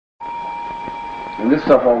And this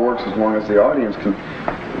stuff all works as long as the audience can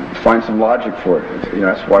find some logic for it. You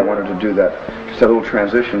know, that's why I wanted to do that. Just a little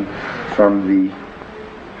transition from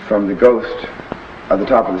the ghost at the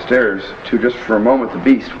top of the stairs to, just for a moment, the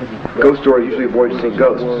beast. Ghost stories usually avoid seeing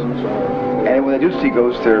ghosts. And when they do see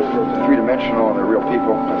ghosts, they're three-dimensional and they're real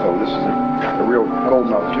people. I thought, well, this is a real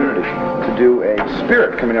golden opportunity to do a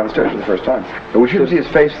spirit coming down the stairs for the first time. But we shouldn't see his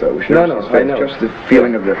face, though. We shouldn't see his face. Just the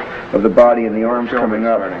feeling of the body and the arms coming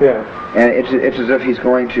up. Yeah. And it's as if he's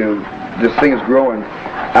going to, this thing is growing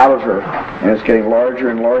out of her, and it's getting larger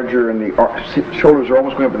and larger, and the shoulders are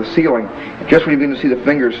almost going up to the ceiling. Just when you begin to see the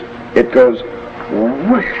fingers, it goes,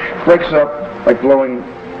 whoosh, breaks up like blowing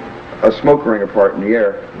a smoke ring apart in the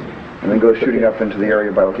air, and then goes shooting up into the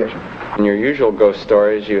area by location. In your usual ghost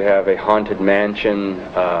stories, you have a haunted mansion,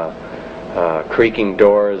 creaking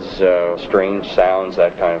doors, strange sounds,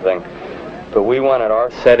 that kind of thing. But we wanted our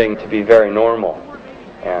setting to be very normal,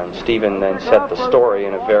 and Stephen then set the story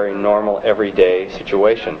in a very normal, everyday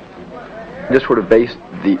situation. This sort of based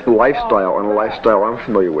the lifestyle on a lifestyle I'm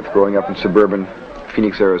familiar with, growing up in suburban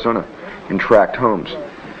Phoenix, Arizona, in tract homes,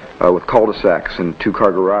 with cul-de-sacs and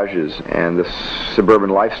two-car garages, and this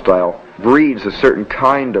suburban lifestyle breeds a certain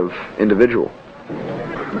kind of individual.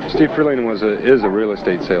 Steve Freeling is a real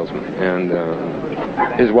estate salesman, and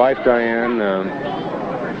his wife Diane,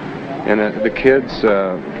 and the kids,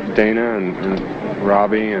 Dana and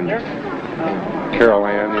Robbie and Carol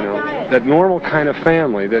Ann, you know, that normal kind of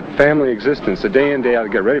family, that family existence, the day in, day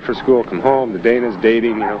out, get ready for school, come home, the Dana's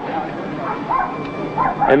dating, you know.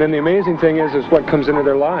 And then the amazing thing is what comes into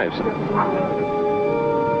their lives.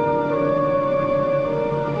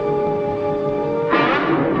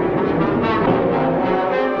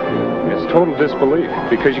 It's total disbelief,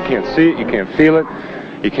 because you can't see it, you can't feel it,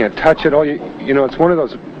 you can't touch it. You know, it's one of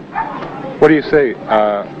those, what do you say,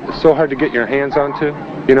 it's so hard to get your hands onto,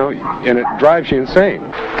 you know, and it drives you insane.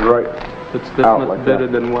 Right. That's much like better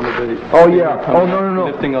than one of the... Oh, yeah. Oh, no.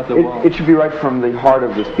 Lifting up the wall. It should be right from the heart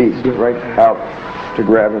of this beast, right out to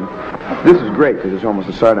grab him. This is great, because it's almost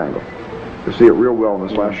a side angle. You see it real well in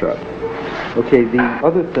this last shot. Okay, the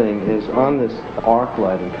other thing is on this arc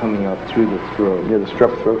lighting coming up through the throat. Yeah, the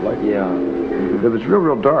strep throat light. Yeah. If it's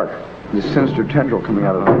real dark, this sinister tendril coming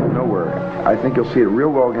out of nowhere, I think you'll see it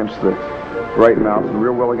real well against the right mouth and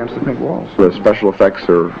real well against the pink walls. The special effects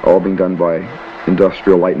are all being done by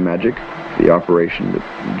Industrial Light and Magic, the operation that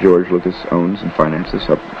George Lucas owns and finances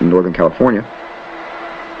up in Northern California.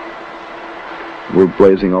 We're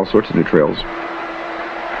blazing all sorts of new trails.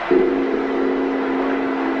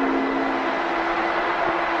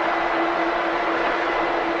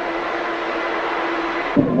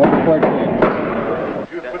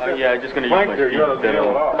 Yeah, just going to use my feet. I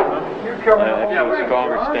feel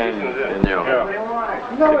stronger standing than sitting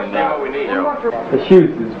down. The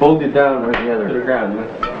chute is bolted down right together to the ground.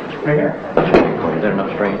 Right here. Is there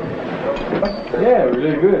enough strain? Yeah,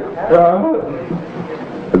 really good.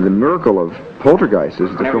 The miracle of Poltergeist is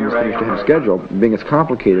that the film was finished ahead of schedule, being as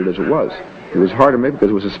complicated as it was. It was hard to make because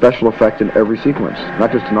it was a special effect in every sequence.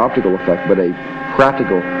 Not just an optical effect, but a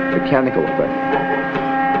practical, mechanical effect.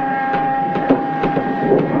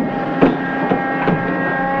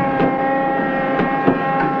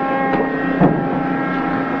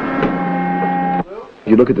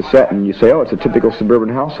 You look at the set and you say, oh, it's a typical suburban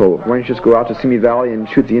household. Why don't you just go out to Simi Valley and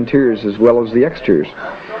shoot the interiors as well as the exteriors?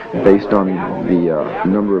 Based on the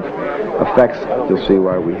number of effects, you'll see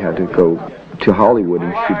why we had to go to Hollywood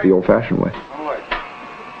and shoot the old-fashioned way.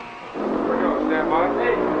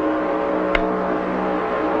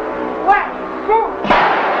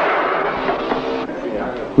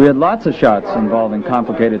 We had lots of shots involving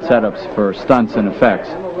complicated setups for stunts and effects,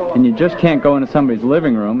 and you just can't go into somebody's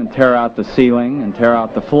living room and tear out the ceiling and tear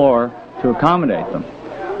out the floor to accommodate them.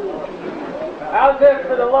 How's this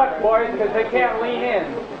for the luck, boys, because they can't lean in?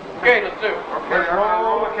 Okay, let's do it. Okay,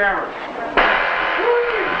 roll the camera.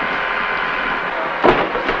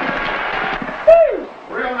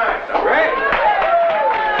 Real nice, all right?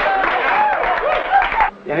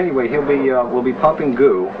 Anyway, we'll be pumping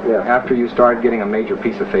goo after you start getting a major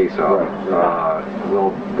piece of face off.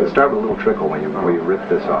 We'll start with a little trickle when you rip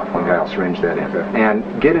this off. One guy will syringe that in.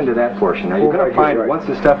 And get into that portion. Now you're going to find once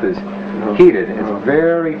the stuff is heated, it's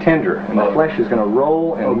very tender, and the flesh is going to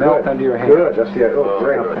roll and melt under your hand. Good, that's the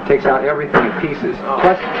great. It takes out everything in pieces.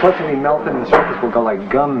 Plus it'll be melted and the surface will go like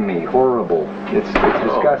gummy, horrible. It's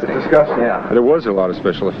disgusting. It's disgusting. Yeah. There was a lot of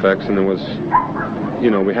special effects, and there was,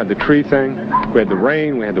 you know, we had the tree thing, we had the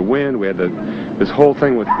rain, we had the wind, we had this whole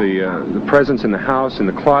thing with the presence in the house, in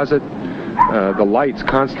the closet, the lights,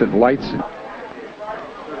 constant lights.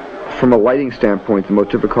 from a lighting standpoint, the most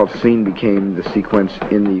difficult scene became the sequence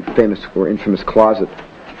in the famous or infamous closet,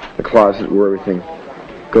 the closet where everything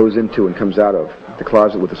goes into and comes out of, the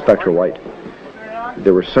closet with the spectral light.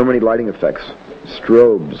 There were so many lighting effects,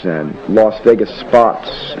 strobes and Las Vegas spots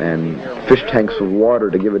and fish tanks of water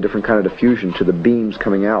to give a different kind of diffusion to the beams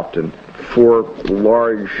coming out, and 4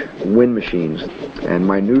 large wind machines and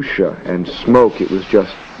minutia and smoke. It was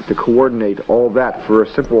just to coordinate all that for a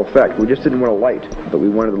simple effect. We just didn't want a light, but we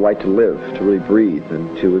wanted the light to live, to really breathe,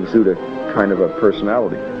 and to exude a kind of a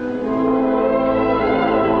personality.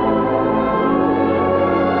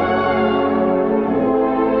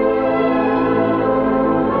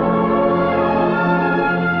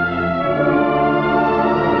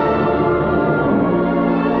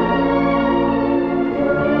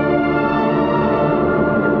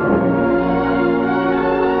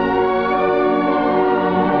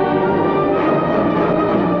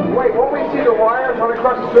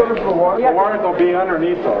 The wires will be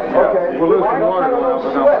underneath those. Okay. We're losing water.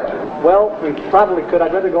 Well, we probably could.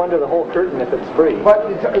 I'd rather go under the whole curtain if it's free. But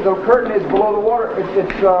the curtain is below the water.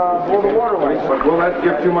 It's below the waterway. But will that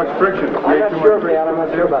give too much friction? I'm not sure, Brian. I'm not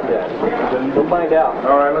sure about that. We'll find out.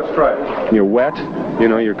 All right, let's try it. You're wet, you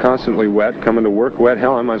know, you're constantly wet, coming to work wet.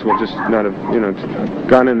 Hell, I might as well just not have, you know,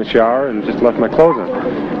 gone in the shower and just left my clothes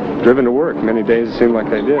on. Driven to work. Many days it seemed like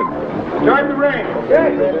I did. Start the rain.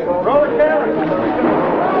 Okay. Roll the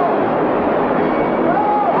camera.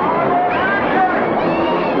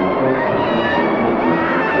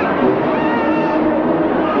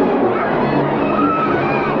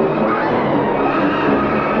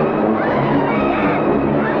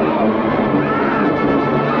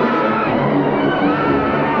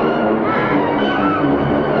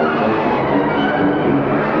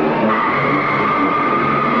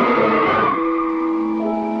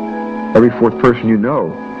 Every 4th person you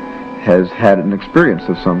know has had an experience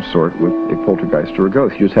of some sort with a poltergeist or a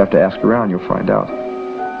ghost. You just have to ask around, you'll find out.